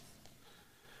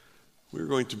We're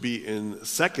going to be in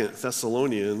 2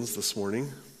 Thessalonians this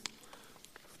morning,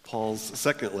 Paul's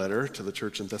second letter to the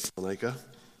church in Thessalonica.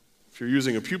 If you're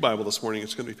using a pew Bible this morning,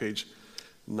 it's going to be page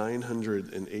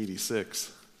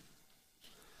 986.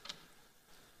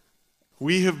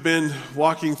 We have been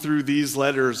walking through these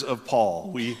letters of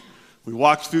Paul. We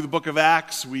walked through the book of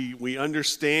Acts. We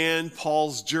understand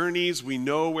Paul's journeys. We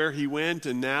know where he went,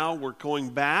 and now we're going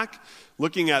back,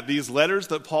 looking at these letters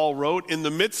that Paul wrote in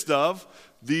the midst of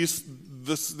this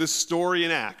story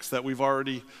in Acts that we've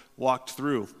already walked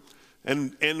through.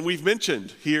 And we've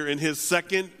mentioned here in his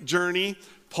second journey,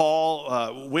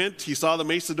 Paul went, he saw the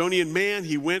Macedonian man,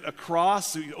 he went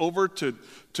across over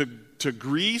to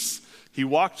Greece. He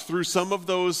walked through some of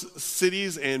those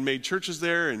cities and made churches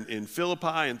there in Philippi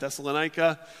and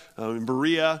Thessalonica, in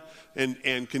Berea,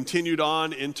 and continued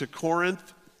on into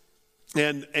Corinth.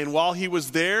 And while he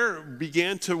was there,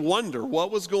 began to wonder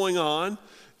what was going on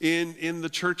in the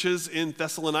churches in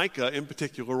Thessalonica in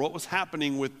particular, what was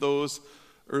happening with those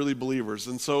early believers.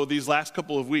 And so these last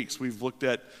couple of weeks, we've looked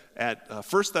at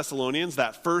 1 Thessalonians,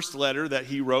 that first letter that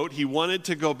he wrote. He wanted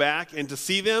to go back and to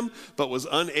see them, but was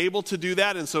unable to do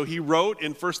that. And so he wrote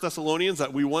in 1 Thessalonians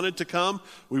that we wanted to come.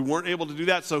 We weren't able to do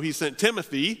that. So he sent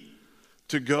Timothy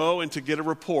to go and to get a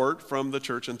report from the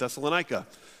church in Thessalonica.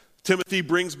 Timothy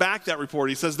brings back that report.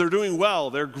 He says they're doing well.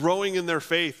 They're growing in their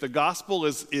faith. The gospel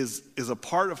is a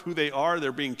part of who they are.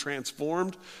 They're being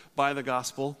transformed by the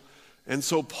gospel. And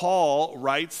so Paul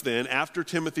writes then, after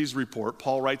Timothy's report,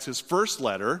 Paul writes his first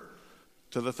letter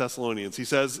to the Thessalonians. He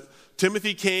says,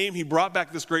 Timothy came, he brought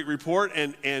back this great report,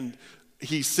 and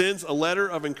he sends a letter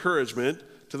of encouragement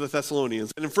to the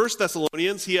Thessalonians. And in 1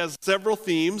 Thessalonians, he has several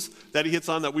themes that he hits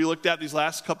on that we looked at these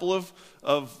last couple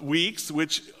of weeks,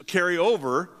 which carry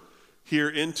over here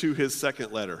into his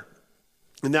second letter.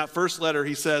 In that first letter,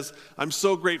 he says, I'm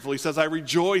so grateful. He says, I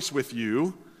rejoice with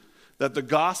you that the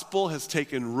gospel has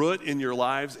taken root in your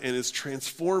lives and is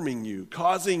transforming you,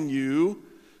 causing you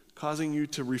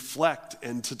to reflect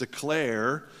and to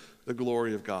declare the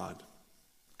glory of God.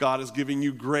 God is giving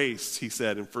you grace, he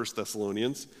said in 1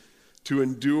 Thessalonians, to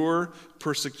endure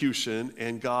persecution,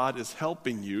 and God is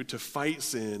helping you to fight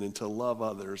sin and to love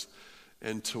others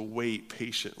and to wait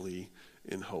patiently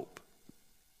in hope.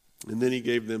 And then he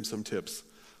gave them some tips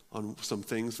on some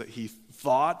things that he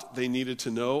thought they needed to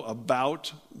know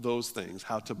about those things,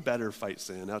 how to better fight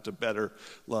sin, how to better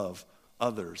love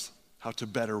others, how to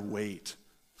better wait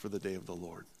for the day of the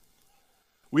Lord.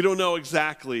 We don't know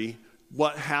exactly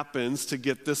what happens to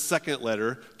get this second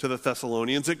letter to the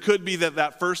Thessalonians. It could be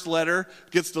that first letter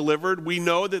gets delivered. We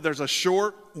know that there's a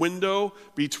short window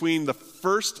between the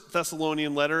first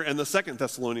Thessalonian letter and the second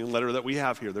Thessalonian letter that we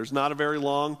have here. There's not a very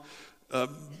long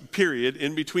period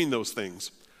in between those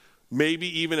things.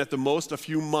 Maybe even at the most a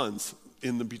few months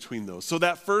in the between those. So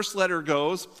that first letter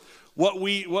goes. What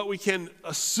we can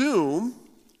assume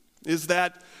is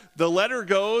that the letter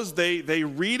goes, they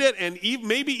read it, and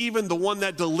maybe even the one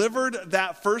that delivered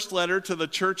that first letter to the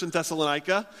church in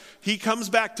Thessalonica, he comes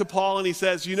back to Paul and he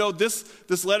says, you know,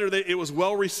 this letter, it was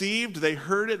well received, they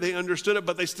heard it, they understood it,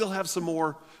 but they still have some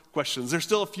more questions. There's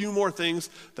still a few more things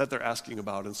that they're asking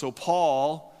about. And so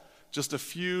Paul, just a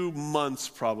few months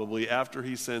probably after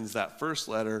he sends that first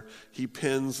letter, he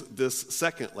pens this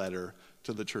second letter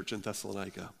to the church in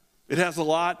Thessalonica. It has a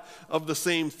lot of the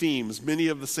same themes, many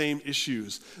of the same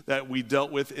issues that we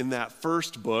dealt with in that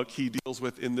first book, he deals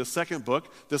with in this second book.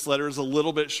 This letter is a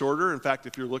little bit shorter. In fact,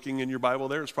 if you're looking in your Bible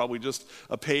there, it's probably just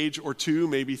a page or two,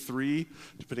 maybe three,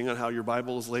 depending on how your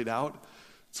Bible is laid out.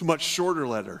 It's a much shorter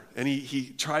letter, and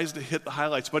he tries to hit the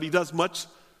highlights, but he does much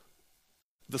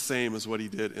the same as what he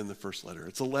did in the first letter.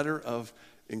 It's a letter of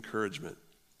encouragement.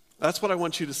 That's what I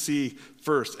want you to see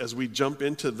first as we jump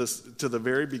into this, to the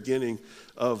very beginning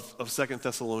of 2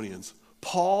 Thessalonians.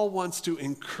 Paul wants to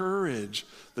encourage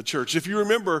the church. If you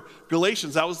remember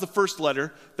Galatians, that was the first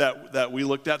letter that we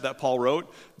looked at that Paul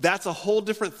wrote. That's a whole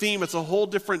different theme. It's a whole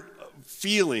different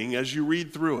feeling as you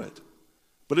read through it.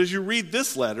 But as you read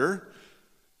this letter,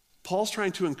 Paul's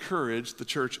trying to encourage the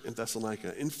church in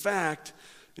Thessalonica. In fact,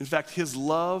 his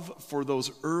love for those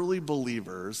early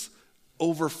believers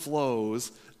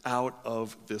overflows out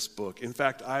of this book. In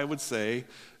fact, I would say,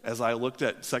 as I looked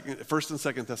at 1st and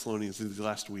 2nd Thessalonians these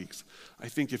last weeks, I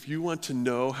think if you want to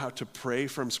know how to pray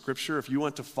from Scripture, if you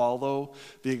want to follow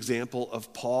the example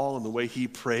of Paul and the way he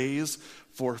prays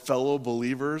for fellow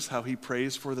believers, how he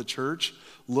prays for the church,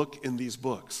 look in these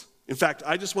books. In fact,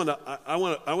 I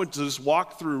want to just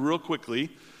walk through real quickly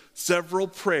several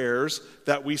prayers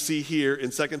that we see here in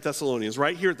 2 Thessalonians.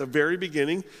 Right here at the very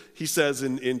beginning, he says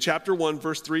in chapter 1,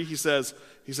 verse 3, he says,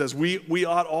 we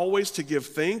ought always to give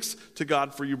thanks to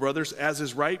God for you, brothers, as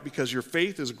is right, because your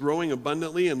faith is growing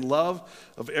abundantly, and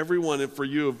love of everyone and for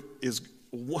you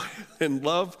and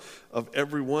love of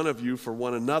every one of you for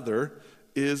one another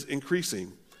is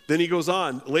increasing. Then he goes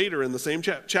on later in the same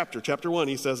chapter 1,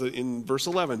 he says in verse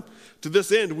 11, to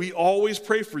this end we always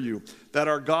pray for you, that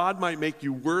our God might make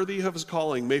you worthy of his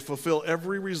calling, may fulfill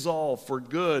every resolve for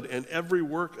good and every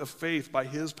work of faith by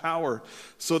his power,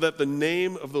 so that the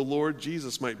name of the Lord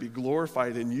Jesus might be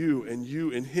glorified in you and you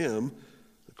in him,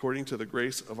 according to the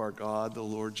grace of our God, the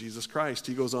Lord Jesus Christ.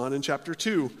 He goes on in chapter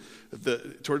 2,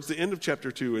 towards the end of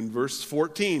chapter 2, in verse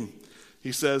 14,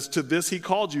 he says, to this he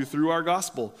called you through our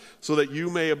gospel, so that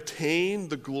you may obtain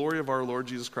the glory of our Lord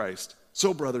Jesus Christ.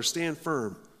 So, brothers, stand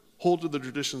firm. Hold to the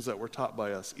traditions that were taught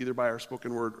by us, either by our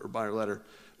spoken word or by our letter.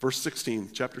 Verse 16,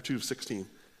 chapter 2, 16.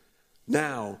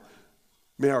 Now,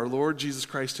 may our Lord Jesus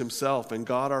Christ himself and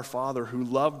God our Father, who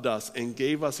loved us and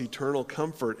gave us eternal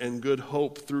comfort and good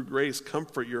hope through grace,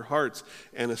 comfort your hearts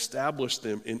and establish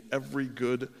them in every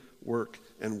good work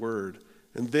and word.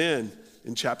 And then,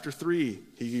 in chapter 3,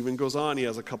 he even goes on. He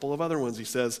has a couple of other ones. He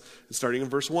says, starting in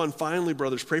verse 1, finally,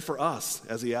 brothers, pray for us,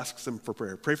 as he asks them for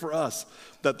prayer. Pray for us,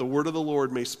 that the word of the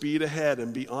Lord may speed ahead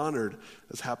and be honored,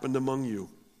 as happened among you,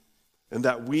 and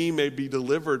that we may be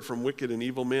delivered from wicked and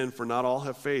evil men, for not all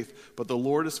have faith. But the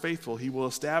Lord is faithful. He will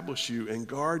establish you and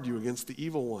guard you against the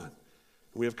evil one. And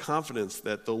we have confidence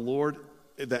that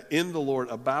in the Lord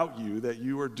about you, that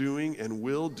you are doing and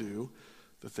will do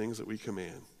the things that we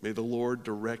command. May the Lord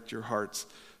direct your hearts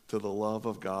to the love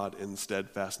of God and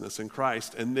steadfastness in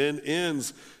Christ. And then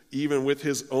ends even with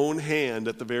his own hand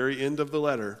at the very end of the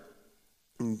letter.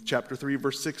 In chapter 3,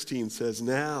 verse 16 says,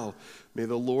 now may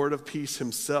the Lord of peace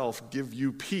himself give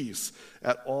you peace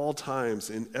at all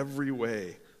times in every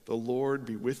way. The Lord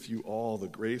be with you all. The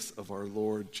grace of our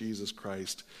Lord Jesus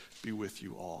Christ be with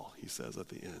you all, he says at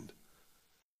the end.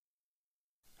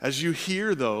 As you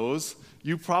hear those,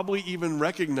 you probably even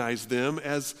recognize them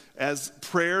as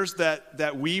prayers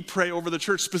that we pray over the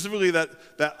church, specifically that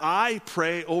I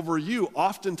pray over you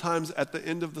oftentimes at the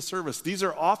end of the service. These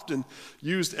are often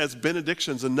used as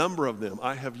benedictions, a number of them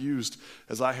I have used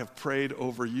as I have prayed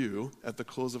over you at the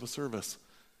close of a service.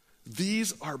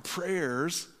 These are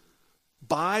prayers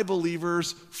by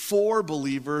believers for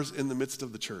believers in the midst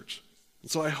of the church. And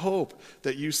so I hope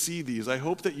that you see these. I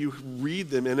hope that you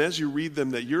read them, and as you read them,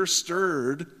 that you're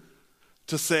stirred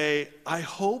to say, I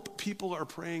hope people are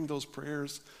praying those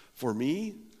prayers for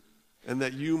me, and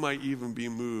that you might even be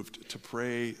moved to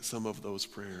pray some of those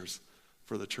prayers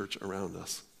for the church around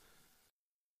us.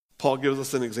 Paul gives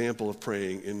us an example of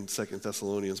praying in 2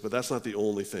 Thessalonians, but that's not the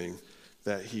only thing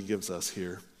that he gives us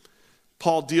here.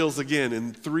 Paul deals again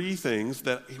in three things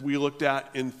that we looked at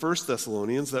in 1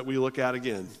 Thessalonians that we look at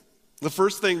again. The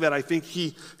first thing that I think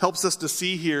he helps us to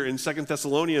see here in 2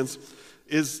 Thessalonians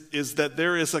is that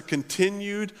there is a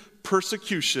continued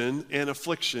persecution and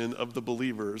affliction of the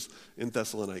believers in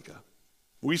Thessalonica.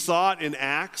 We saw it in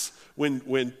Acts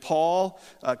when Paul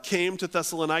came to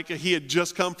Thessalonica. He had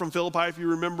just come from Philippi, if you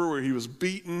remember, where he was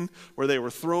beaten, where they were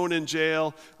thrown in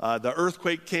jail. The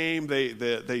earthquake came.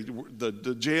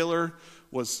 The jailer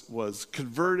was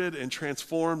converted and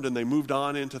transformed, and they moved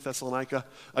on into Thessalonica.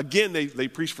 Again, they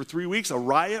preached for 3 weeks. A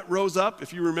riot rose up,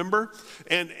 if you remember,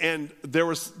 and there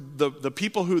was the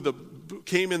people who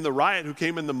came in the riot, who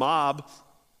came in the mob.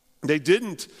 They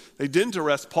didn't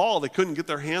arrest Paul. They couldn't get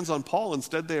their hands on Paul.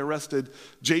 Instead, they arrested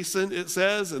Jason, it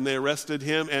says, and they arrested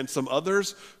him and some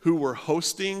others who were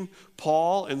hosting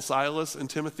Paul and Silas and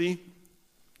Timothy.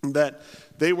 That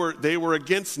they were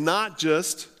against not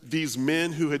just these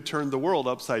men who had turned the world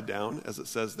upside down, as it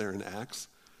says there in Acts,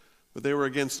 but they were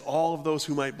against all of those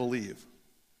who might believe.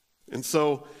 And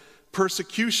so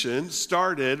persecution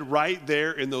started right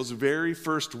there in those very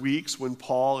first weeks when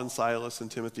Paul and Silas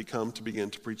and Timothy come to begin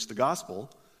to preach the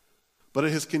gospel. But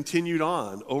it has continued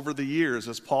on over the years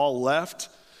as Paul left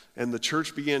and the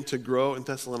church began to grow in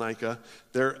Thessalonica.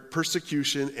 Their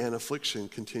persecution and affliction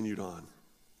continued on.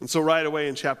 And so right away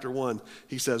in chapter 1,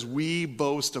 he says, we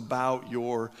boast about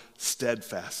your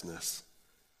steadfastness.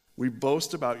 We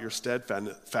boast about your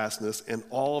steadfastness and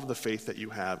all of the faith that you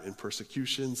have in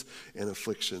persecutions and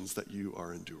afflictions that you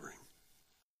are enduring.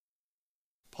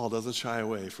 Paul doesn't shy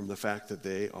away from the fact that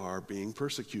they are being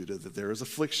persecuted, that there is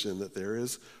affliction, that there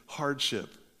is hardship.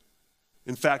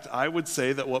 In fact, I would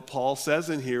say that what Paul says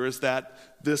in here is that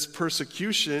this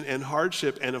persecution and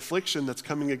hardship and affliction that's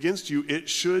coming against you, it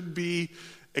should be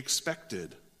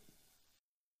expected.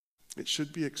 It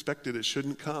should be expected. It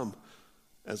shouldn't come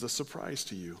as a surprise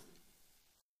to you,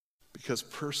 because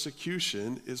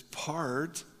persecution is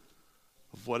part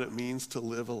of what it means to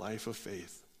live a life of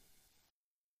faith.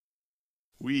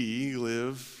 We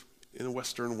live in a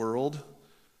Western world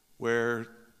where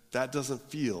that doesn't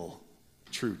feel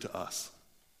true to us.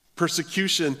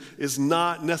 Persecution is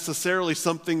not necessarily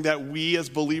something that we as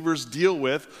believers deal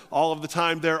with all of the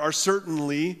time. There are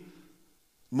certainly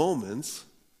moments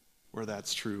where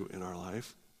that's true in our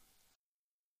life,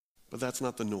 but that's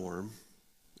not the norm.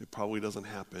 It probably doesn't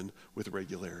happen with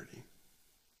regularity.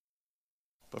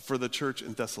 But for the church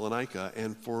in Thessalonica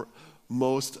and for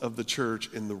most of the church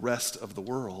in the rest of the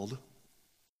world,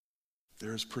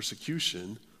 there is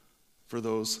persecution for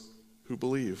those who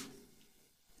believe.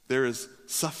 There is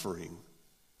suffering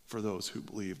for those who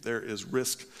believe. There is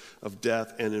risk of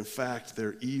death, and in fact,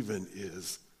 there even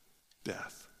is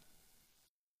death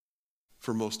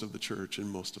for most of the church and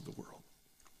most of the world.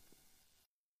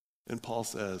 And Paul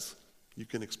says, you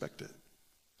can expect it.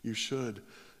 You should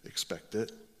expect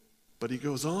it. But he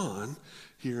goes on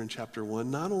here in chapter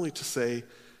 1, not only to say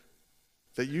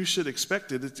that you should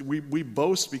expect it, we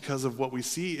boast because of what we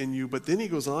see in you, but then he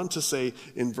goes on to say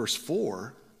in verse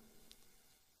 4,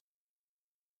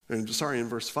 in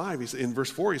verse 5, in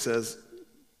verse 4 he says,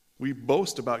 we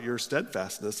boast about your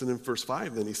steadfastness. And in verse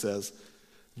 5 then he says,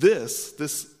 this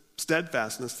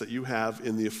steadfastness that you have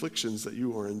in the afflictions that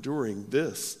you are enduring,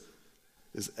 this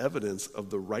is evidence of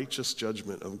the righteous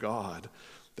judgment of God,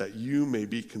 that you may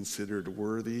be considered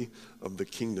worthy of the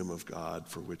kingdom of God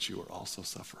for which you are also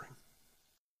suffering.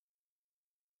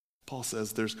 Paul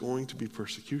says there's going to be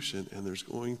persecution and there's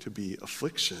going to be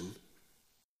affliction,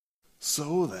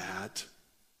 so that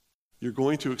you're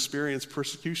going to experience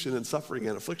persecution and suffering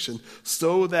and affliction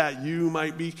so that you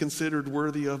might be considered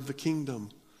worthy of the kingdom,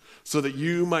 so that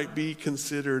you might be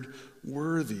considered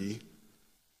worthy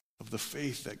of the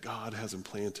faith that God has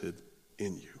implanted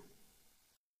in you.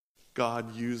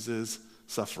 God uses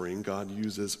suffering, God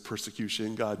uses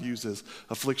persecution, God uses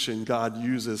affliction, God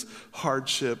uses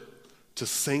hardship to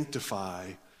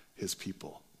sanctify his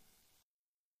people,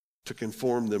 to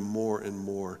conform them more and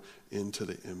more into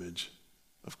the image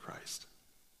of Christ.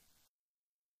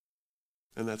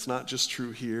 And that's not just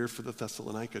true here for the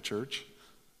Thessalonica church.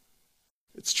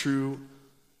 It's true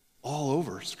all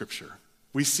over Scripture.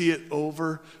 We see it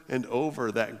over and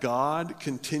over that God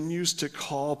continues to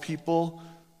call people,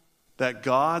 that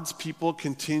God's people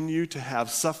continue to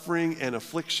have suffering and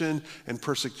affliction and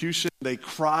persecution. They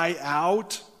cry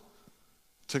out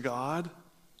to God.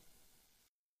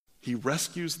 He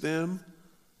rescues them,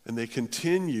 and they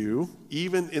continue,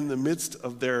 even in the midst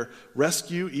of their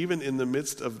rescue, even in the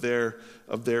midst of their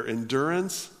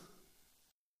endurance.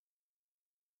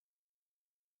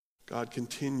 God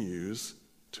continues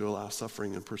to allow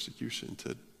suffering and persecution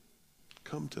to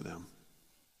come to them.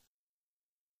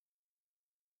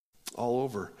 All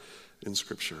over in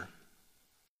Scripture.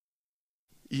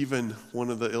 Even one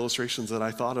of the illustrations that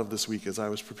I thought of this week as I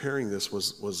was preparing this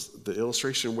was the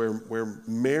illustration where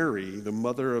Mary, the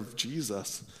mother of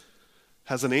Jesus,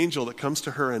 has an angel that comes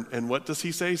to her, and what does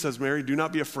he say? He says, Mary, do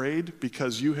not be afraid,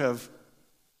 because you have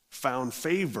found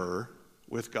favor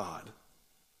with God.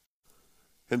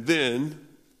 And then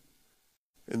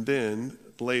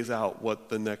lays out what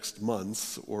the next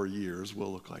months or years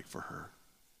will look like for her.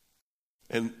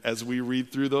 And as we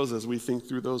read through those, as we think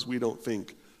through those, we don't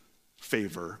think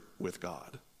favor with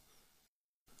God.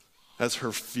 As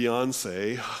her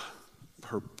fiance,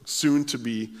 her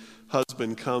soon-to-be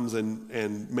husband, comes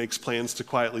and makes plans to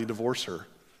quietly divorce her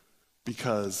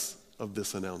because of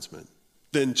this announcement,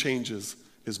 then changes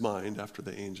his mind after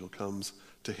the angel comes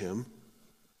to him.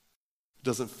 It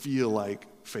doesn't feel like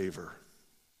favor.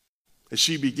 As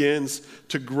she begins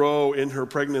to grow in her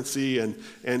pregnancy and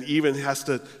even has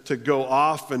to go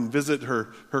off and visit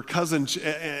her cousin,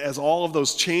 as all of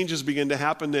those changes begin to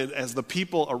happen and as the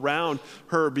people around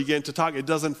her begin to talk, it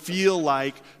doesn't feel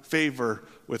like favor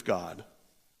with God.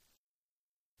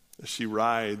 As she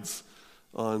rides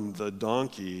on the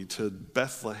donkey to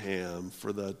Bethlehem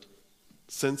for the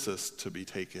census to be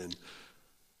taken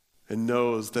and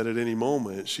knows that at any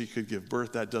moment she could give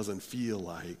birth, that doesn't feel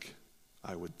like,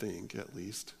 I would think at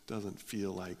least, doesn't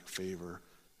feel like favor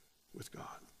with God.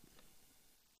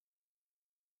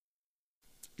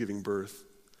 Giving birth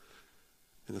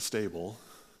in a stable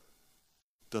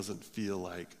doesn't feel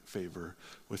like favor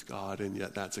with God, and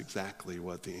yet that's exactly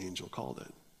what the angel called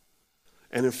it.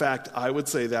 And in fact, I would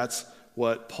say that's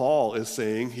what Paul is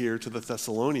saying here to the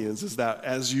Thessalonians, is that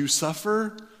as you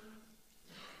suffer,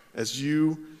 as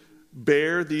you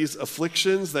bear these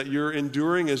afflictions that you're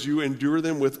enduring, as you endure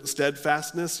them with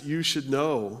steadfastness, you should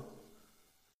know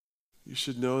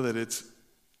that it's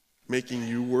making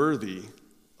you worthy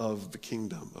of the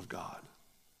kingdom of God.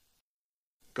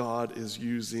 God is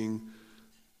using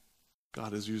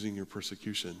your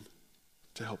persecution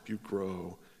to help you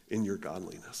grow in your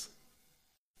godliness.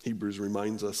 Hebrews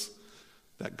reminds us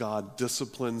that God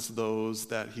disciplines those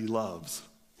that he loves,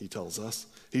 he tells us.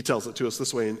 He tells it to us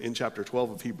this way in chapter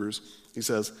 12 of Hebrews. He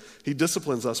says, he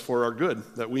disciplines us for our good,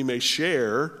 that we may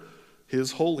share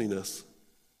his holiness.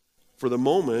 For the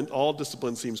moment, all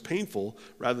discipline seems painful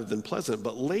rather than pleasant,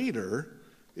 but later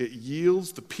it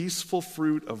yields the peaceful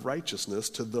fruit of righteousness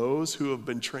to those who have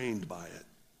been trained by it.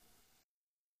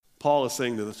 Paul is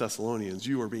saying to the Thessalonians,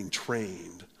 you are being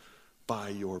trained by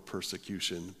your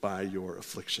persecution, by your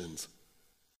afflictions.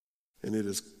 And it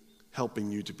is helping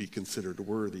you to be considered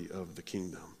worthy of the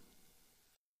kingdom.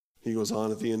 He goes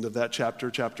on at the end of that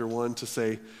chapter 1, to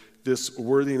say this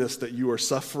worthiness that you are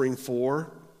suffering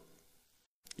for.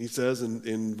 He says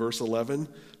in verse 11,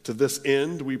 to this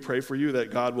end we pray for you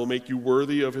that God will make you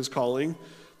worthy of his calling,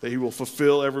 that he will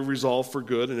fulfill every resolve for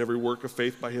good and every work of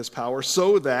faith by his power,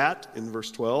 so that, in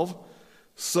verse 12,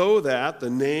 so that the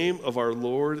name of our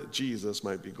Lord Jesus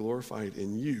might be glorified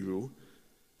in you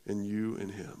and you in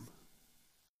him.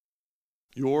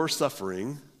 Your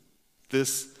suffering,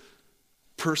 this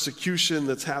persecution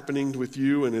that's happening with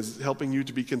you and is helping you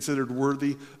to be considered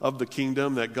worthy of the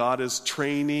kingdom, that God is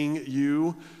training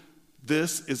you,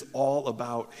 this is all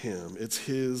about him. It's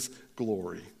his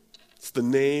glory. It's the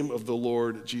name of the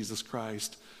Lord Jesus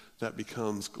Christ that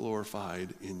becomes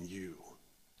glorified in you.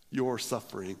 Your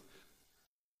suffering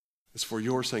is for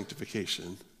your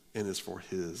sanctification and is for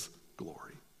his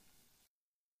glory.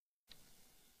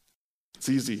 It's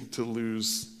easy to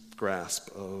lose grasp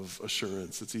of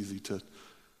assurance. It's easy to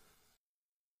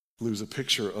lose a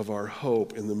picture of our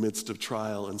hope in the midst of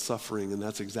trial and suffering, and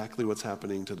that's exactly what's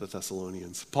happening to the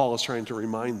Thessalonians. Paul is trying to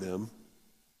remind them,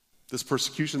 this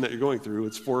persecution that you're going through,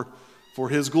 it's for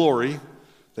his glory,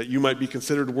 that you might be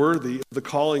considered worthy of the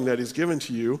calling that he's given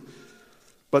to you,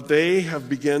 but they have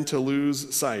begun to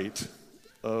lose sight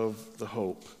of the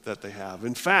hope that they have.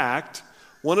 In fact,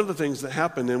 one of the things that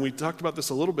happened, and we talked about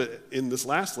this a little bit in this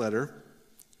last letter,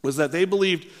 was that they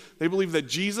believed that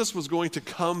Jesus was going to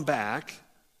come back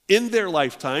in their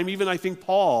lifetime. Even I think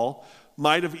Paul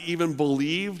might have even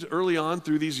believed early on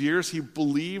through these years, he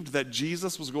believed that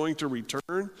Jesus was going to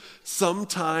return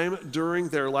sometime during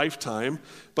their lifetime.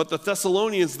 But the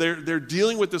Thessalonians, they're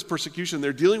dealing with this persecution,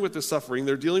 they're dealing with this suffering,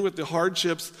 they're dealing with the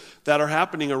hardships that are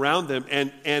happening around them,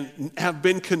 and have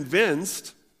been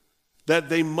convinced that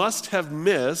they must have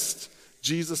missed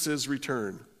Jesus'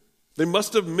 return. They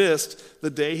must have missed the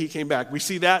day he came back. We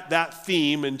see that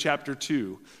theme in chapter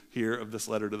 2 here of this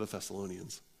letter to the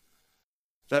Thessalonians.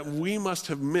 That we must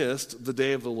have missed the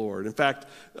day of the Lord. In fact,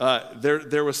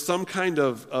 there was some kind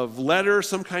of letter,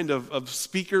 some kind of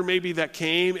speaker maybe that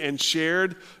came and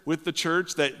shared with the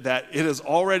church that it has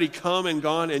already come and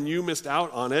gone and you missed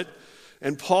out on it.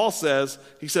 And Paul says,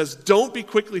 don't be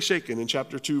quickly shaken in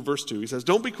chapter 2, verse 2. He says,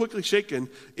 don't be quickly shaken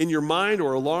in your mind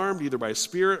or alarmed either by a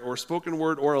spirit or a spoken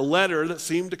word or a letter that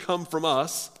seemed to come from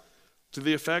us to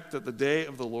the effect that the day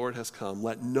of the Lord has come.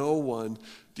 Let no one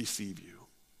deceive you.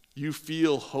 You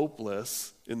feel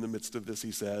hopeless in the midst of this,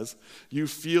 he says. You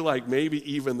feel like maybe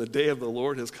even the day of the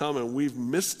Lord has come and we've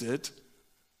missed it.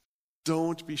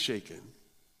 Don't be shaken,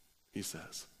 he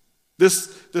says.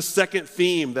 This second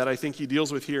theme that I think he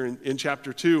deals with here in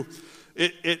chapter 2,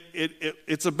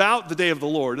 it's about the day of the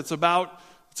Lord. It's about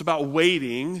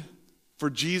waiting for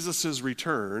Jesus'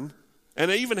 return. And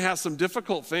it even has some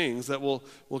difficult things that we'll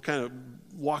kind of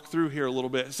walk through here a little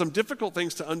bit. Some difficult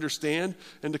things to understand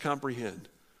and to comprehend.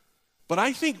 But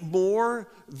I think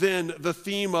more than the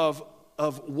theme of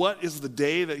what is the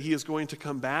day that he is going to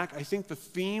come back, I think the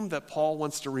theme that Paul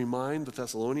wants to remind the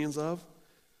Thessalonians of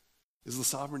is the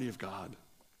sovereignty of God.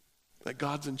 That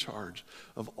God's in charge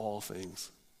of all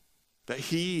things. That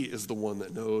he is the one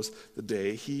that knows the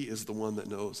day. He is the one that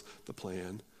knows the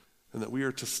plan. And that we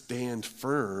are to stand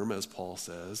firm, as Paul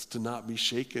says, to not be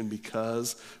shaken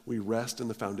because we rest in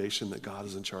the foundation that God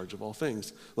is in charge of all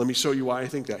things. Let me show you why I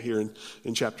think that here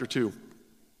in chapter 2.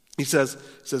 He says,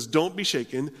 don't be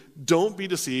shaken, don't be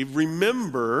deceived.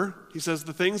 Remember, he says,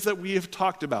 the things that we have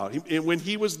talked about. When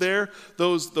he was there,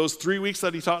 those 3 weeks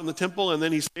that he taught in the temple, and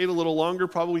then he stayed a little longer,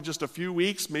 probably just a few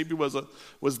weeks, maybe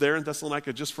was there in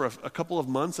Thessalonica just for a couple of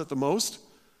months at the most.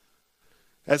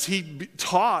 As he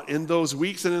taught in those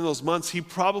weeks and in those months, he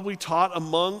probably taught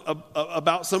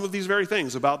about some of these very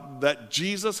things, about that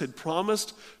Jesus had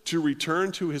promised to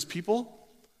return to his people.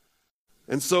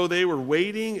 And so they were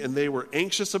waiting and they were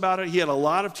anxious about it. He had a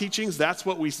lot of teachings. That's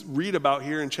what we read about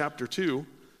here in chapter 2.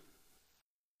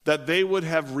 that they would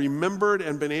have remembered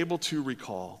and been able to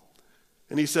recall.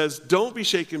 And he says, don't be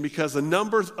shaken because a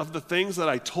number of the things that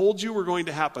I told you were going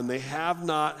to happen, they have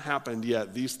not happened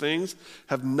yet. These things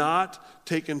have not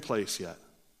taken place yet.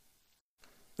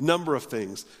 A number of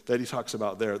things that he talks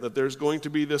about there, that there's going to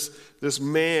be this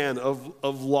man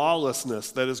of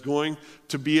lawlessness that is going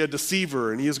to be a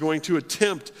deceiver, and he is going to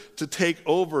attempt to take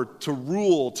over, to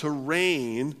rule, to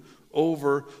reign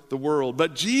over the world.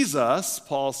 But Jesus,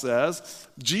 Paul says,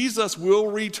 Jesus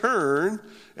will return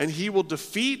and he will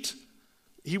defeat,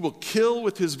 he will kill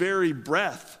with his very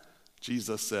breath,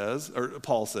 Jesus says, or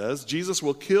Paul says, Jesus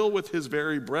will kill with his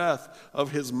very breath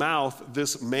of his mouth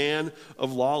this man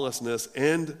of lawlessness,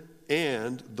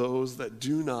 and those that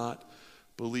do not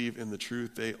believe in the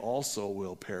truth, they also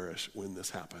will perish when this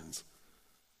happens.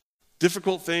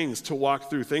 Difficult things to walk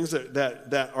through, things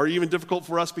that are even difficult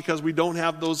for us because we don't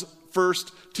have those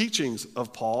first teachings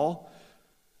of Paul.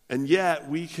 And yet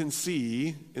we can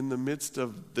see in the midst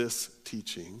of this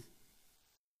teaching,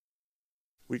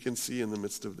 we can see in the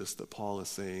midst of this that Paul is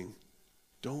saying,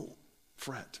 don't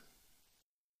fret.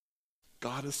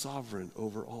 God is sovereign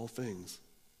over all things.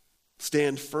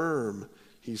 Stand firm,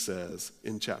 he says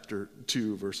in chapter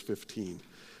 2, verse 15.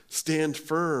 Stand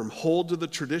firm, hold to the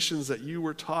traditions that you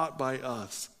were taught by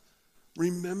us.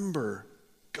 Remember,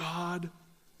 God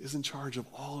is in charge of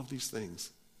all of these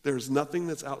things. There's nothing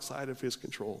that's outside of his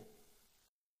control.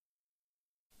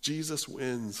 Jesus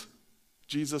wins.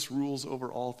 Jesus rules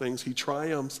over all things. He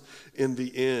triumphs in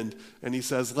the end. And he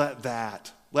says, let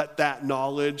that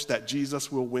knowledge that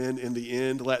Jesus will win in the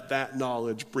end, let that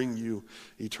knowledge bring you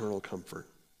eternal comfort.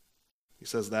 He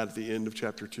says that at the end of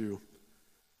chapter 2.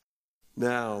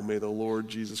 Now may the Lord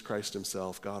Jesus Christ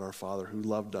himself, God our Father, who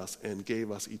loved us and gave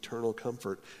us eternal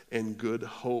comfort and good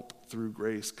hope through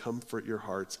grace, comfort your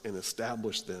hearts and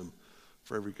establish them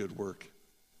for every good work.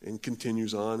 And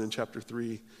continues on in chapter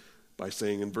 3 by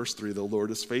saying in verse 3, the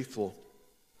Lord is faithful.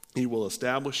 He will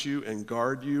establish you and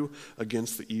guard you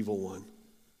against the evil one.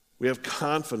 We have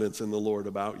confidence in the Lord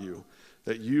about you,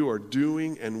 that you are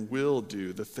doing and will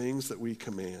do the things that we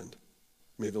command.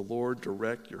 May the Lord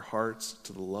direct your hearts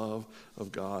to the love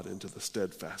of God and to the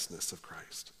steadfastness of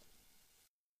Christ.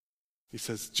 He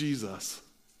says, Jesus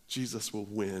will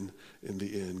win in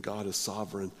the end. God is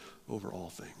sovereign over all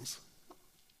things.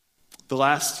 The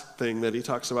last thing that he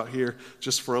talks about here,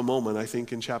 just for a moment, I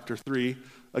think in chapter 3,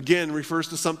 again refers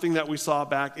to something that we saw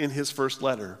back in his first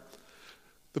letter.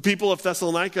 The people of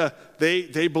Thessalonica,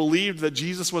 they believed that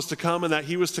Jesus was to come and that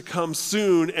he was to come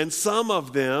soon, and some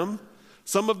of them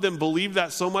believed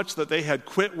that so much that they had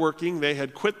quit working, they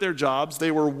had quit their jobs,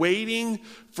 they were waiting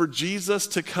for Jesus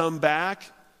to come back,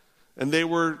 and they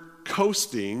were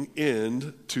coasting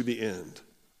into the end.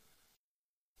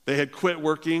 They had quit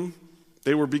working.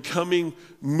 They were becoming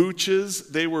mooches.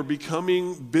 They were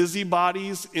becoming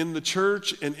busybodies in the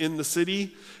church and in the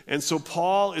city. And so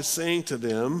Paul is saying to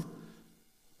them,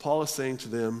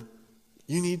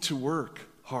 you need to work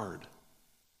hard.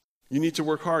 You need to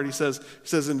work hard. He says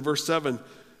in verse 7,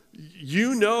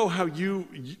 you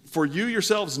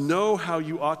yourselves know how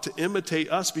you ought to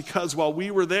imitate us, because while we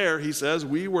were there, he says,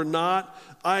 we were not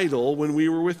idle when we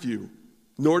were with you.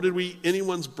 Nor did we eat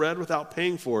anyone's bread without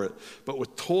paying for it. But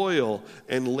with toil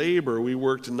and labor we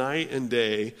worked night and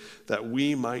day that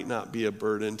we might not be a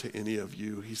burden to any of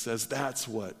you. He says that's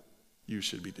what you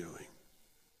should be doing.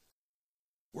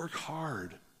 Work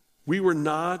hard. We were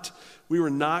not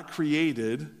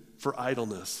created for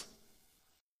idleness.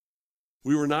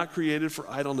 We were not created for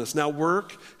idleness. Now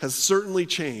work has certainly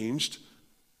changed.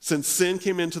 Since sin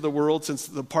came into the world, since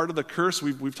the part of the curse,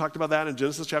 we've talked about that in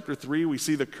Genesis chapter 3, we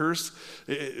see the curse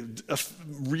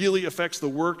really affects the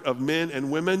work of men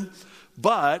and women.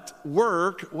 But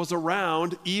work was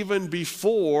around even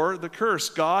before the curse.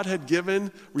 God had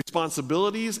given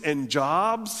responsibilities and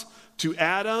jobs to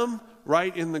Adam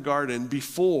right in the garden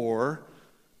before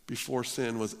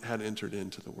sin had entered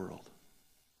into the world.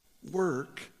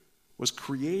 Work was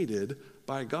created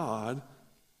by God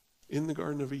in the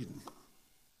Garden of Eden.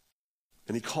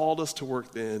 And he called us to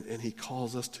work then, and he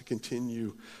calls us to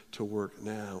continue to work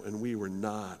now. And we were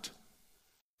not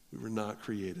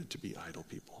created to be idle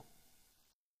people.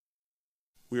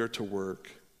 We are to work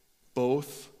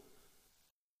both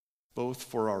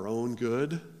for our own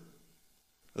good,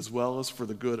 as well as for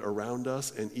the good around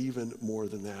us, and even more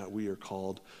than that, we are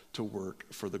called to work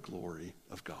for the glory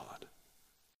of God.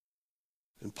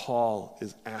 And Paul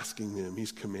is asking them,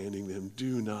 he's commanding them,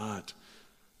 do not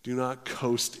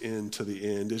coast into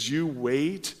the end. As you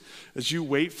wait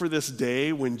for this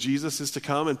day when Jesus is to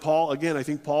come, and Paul, again, I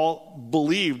think Paul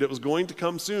believed it was going to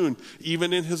come soon,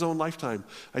 even in his own lifetime.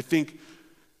 I think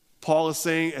Paul is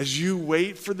saying, as you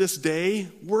wait for this day,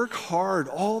 work hard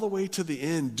all the way to the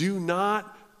end. Do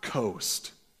not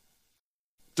coast.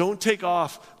 Don't take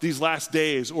off these last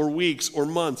days or weeks or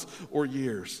months or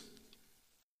years.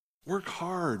 Work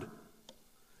hard.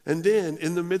 And then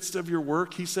in the midst of your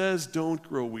work, he says, don't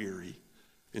grow weary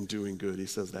in doing good. He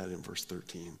says that in verse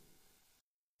 13.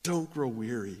 Don't grow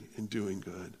weary in doing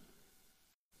good.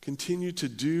 Continue to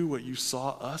do what you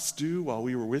saw us do while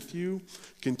we were with you.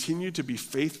 Continue to be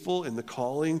faithful in the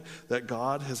calling that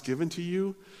God has given to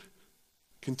you.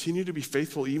 Continue to be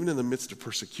faithful even in the midst of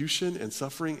persecution and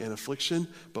suffering and affliction,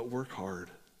 but work hard.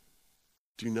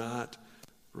 Do not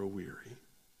grow weary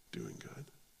doing good.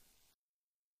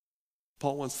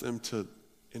 Paul wants them to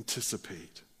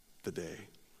anticipate the day,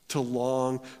 to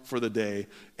long for the day,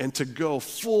 and to go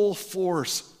full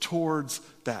force towards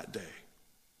that day,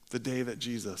 the day that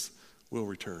Jesus will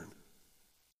return.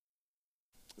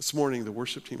 This morning, the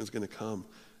worship team is going to come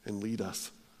and lead us.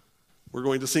 We're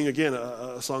going to sing again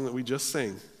a song that we just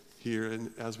sang here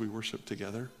as we worship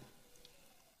together.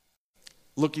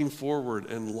 Looking forward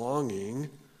and longing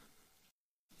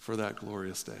for that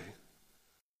glorious day.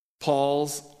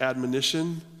 Paul's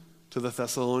admonition to the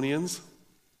Thessalonians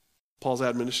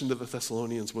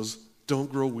was, don't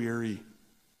grow weary.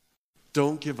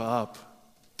 Don't give up.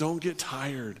 Don't get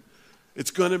tired.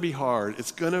 It's going to be hard.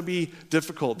 It's going to be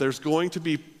difficult. There's going to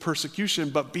be persecution,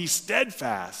 but be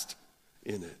steadfast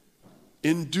in it.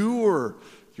 Endure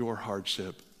your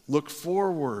hardship. Look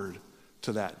forward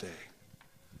to that day.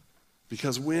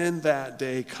 Because when that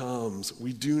day comes,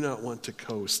 we do not want to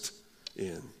coast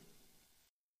in.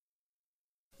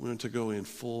 We want to go in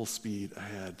full speed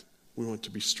ahead. We want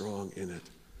to be strong in it.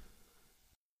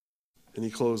 And he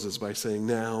closes by saying,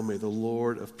 now may the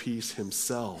Lord of peace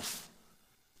himself,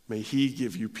 may he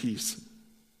give you peace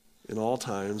in all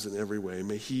times and every way.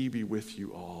 May he be with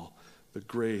you all. The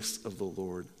grace of the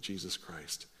Lord Jesus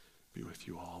Christ be with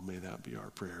you all. May that be our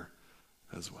prayer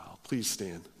as well. Please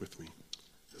stand with me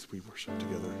as we worship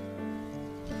together.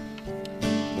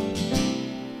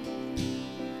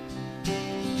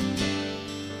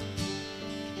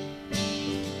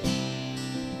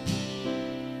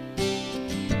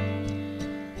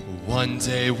 One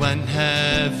day when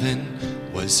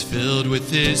heaven was filled with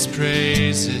his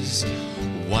praises,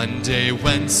 one day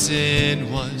when sin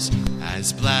was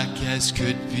as black as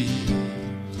could be,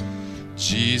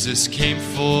 Jesus came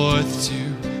forth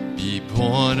to be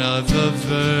born of a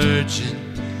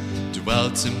virgin,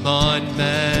 dwelt among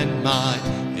men, my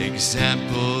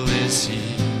example is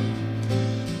he.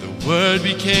 The Word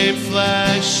became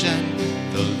flesh and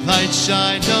the light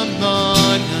shined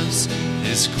among us,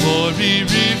 his glory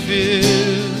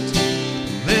revealed.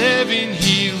 Living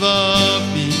he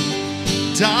loved me,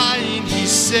 dying he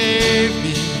saved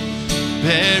me,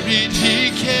 buried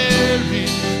he carried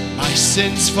my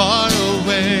sins far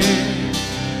away,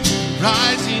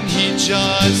 rising he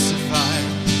justified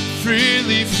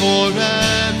freely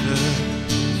forever.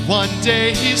 One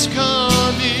day he's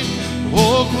coming,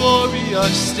 oh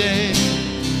glorious day,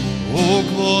 oh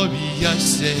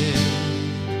glorious day.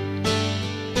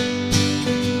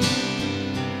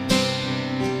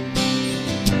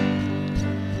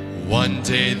 One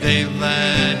day they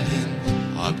led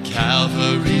him up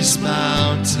Calvary's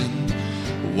mountain.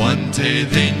 One day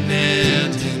they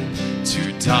nailed him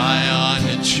to die on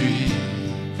a tree.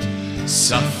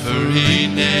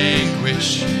 Suffering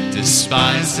anguish,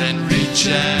 despised and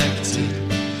rejected,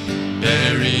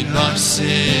 bearing our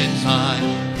sin, my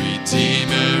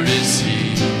Redeemer is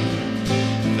he.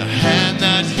 The hand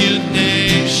that healed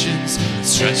nations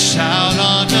stretched out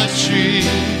on a tree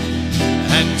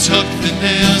and took the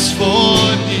nails for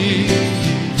me.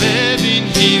 Living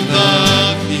he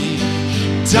loved me,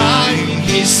 dying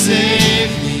he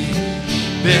saved me,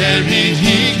 buried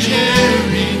he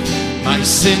carried my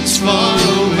sins far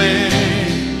away,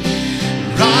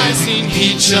 rising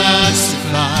he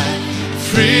justified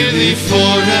freely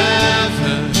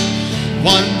forever.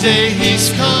 One day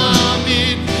he's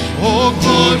coming, oh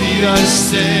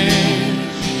glorious day,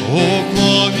 oh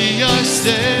glorious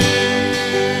day.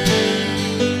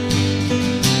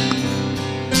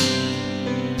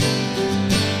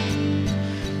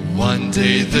 One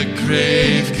day the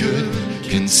grave could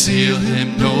conceal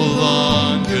him no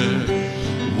longer.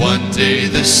 One day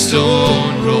the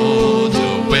stone rolled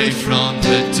away from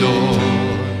the door.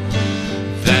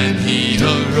 Then he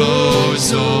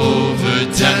arose, over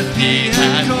death he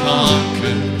had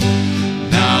conquered.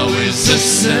 Now is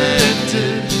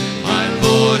ascended, my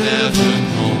Lord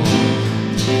evermore.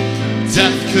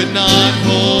 Death could not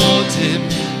hold him,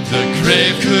 the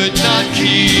grave could not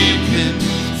keep him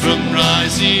from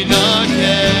rising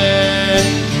again.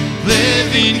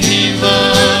 Living he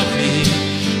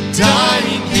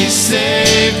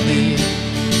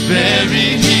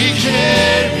Buried he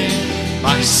carried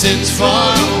my sins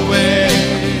far away.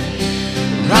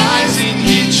 Rising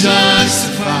he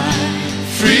justified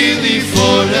freely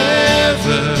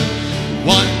forever.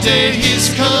 One day he's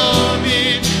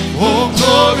coming, oh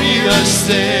glorious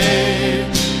day,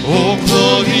 oh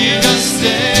glorious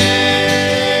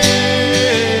day,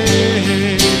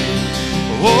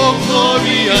 oh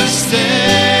glorious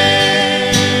day.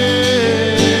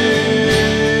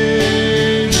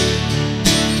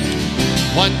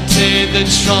 One day the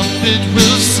trumpet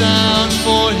will sound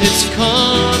for his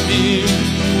coming.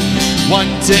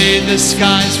 One day the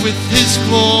skies with his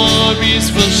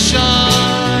glories will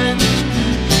shine.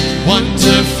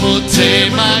 Wonderful day,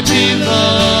 my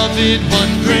beloved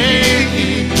one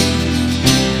reigning.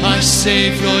 My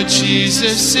Savior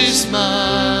Jesus is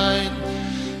mine.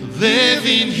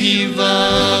 Living he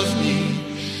loved me,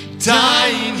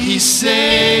 dying he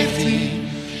saved me.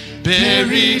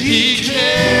 Buried he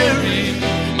carried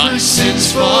my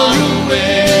sins far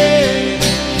away.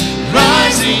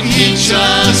 Rising he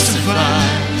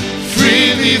justified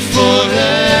freely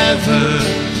forever.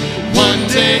 One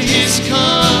day he's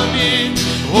coming,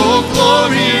 oh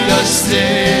glorious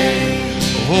day,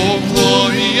 oh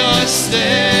glorious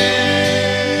day,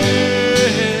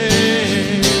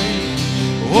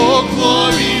 oh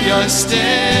glorious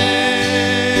day,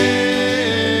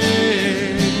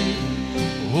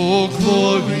 oh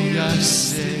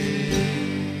glorious day.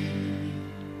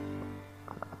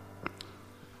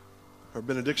 Our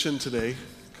benediction today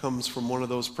comes from one of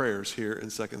those prayers here in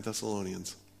 2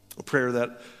 Thessalonians. A prayer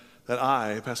that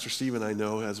I, Pastor Stephen, I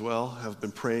know as well, have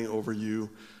been praying over you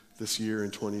this year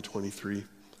in 2023.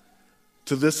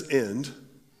 To this end,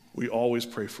 we always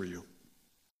pray for you,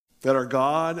 that our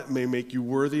God may make you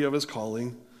worthy of his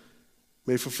calling,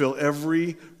 may fulfill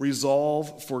every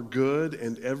resolve for good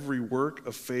and every work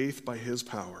of faith by his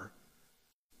power,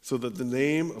 so that the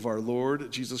name of our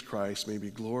Lord Jesus Christ may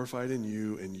be glorified in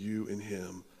you and you in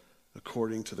him,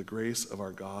 according to the grace of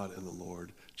our God and the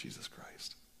Lord Jesus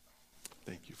Christ.